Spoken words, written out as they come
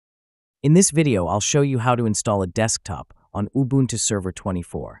In this video, I'll show you how to install a desktop on Ubuntu Server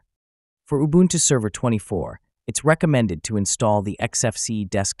 24. For Ubuntu Server 24, it's recommended to install the XFCE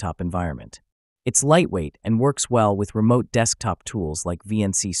desktop environment. It's lightweight and works well with remote desktop tools like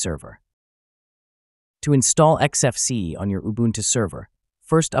VNC Server. To install XFCE on your Ubuntu server,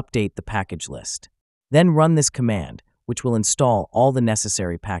 first update the package list. Then run this command, which will install all the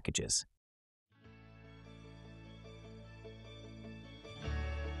necessary packages.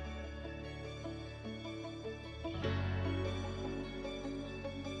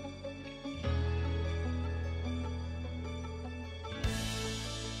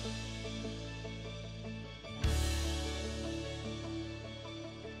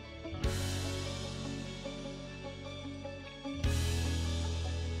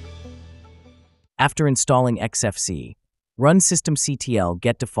 After installing XFCE, run systemctl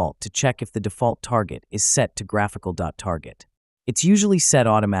get default to check if the default target is set to graphical.target. It's usually set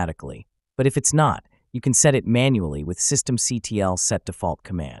automatically, but if it's not, you can set it manually with systemctl set default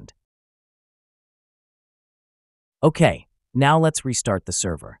command. Okay, now let's restart the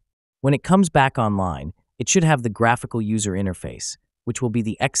server. When it comes back online, it should have the graphical user interface, which will be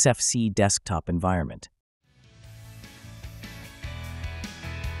the XFCE desktop environment.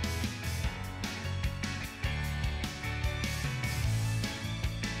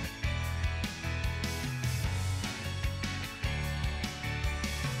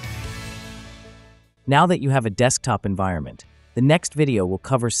 Now that you have a desktop environment, the next video will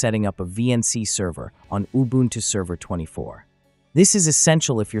cover setting up a VNC server on Ubuntu Server 24. This is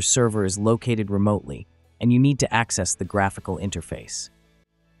essential if your server is located remotely and you need to access the graphical interface.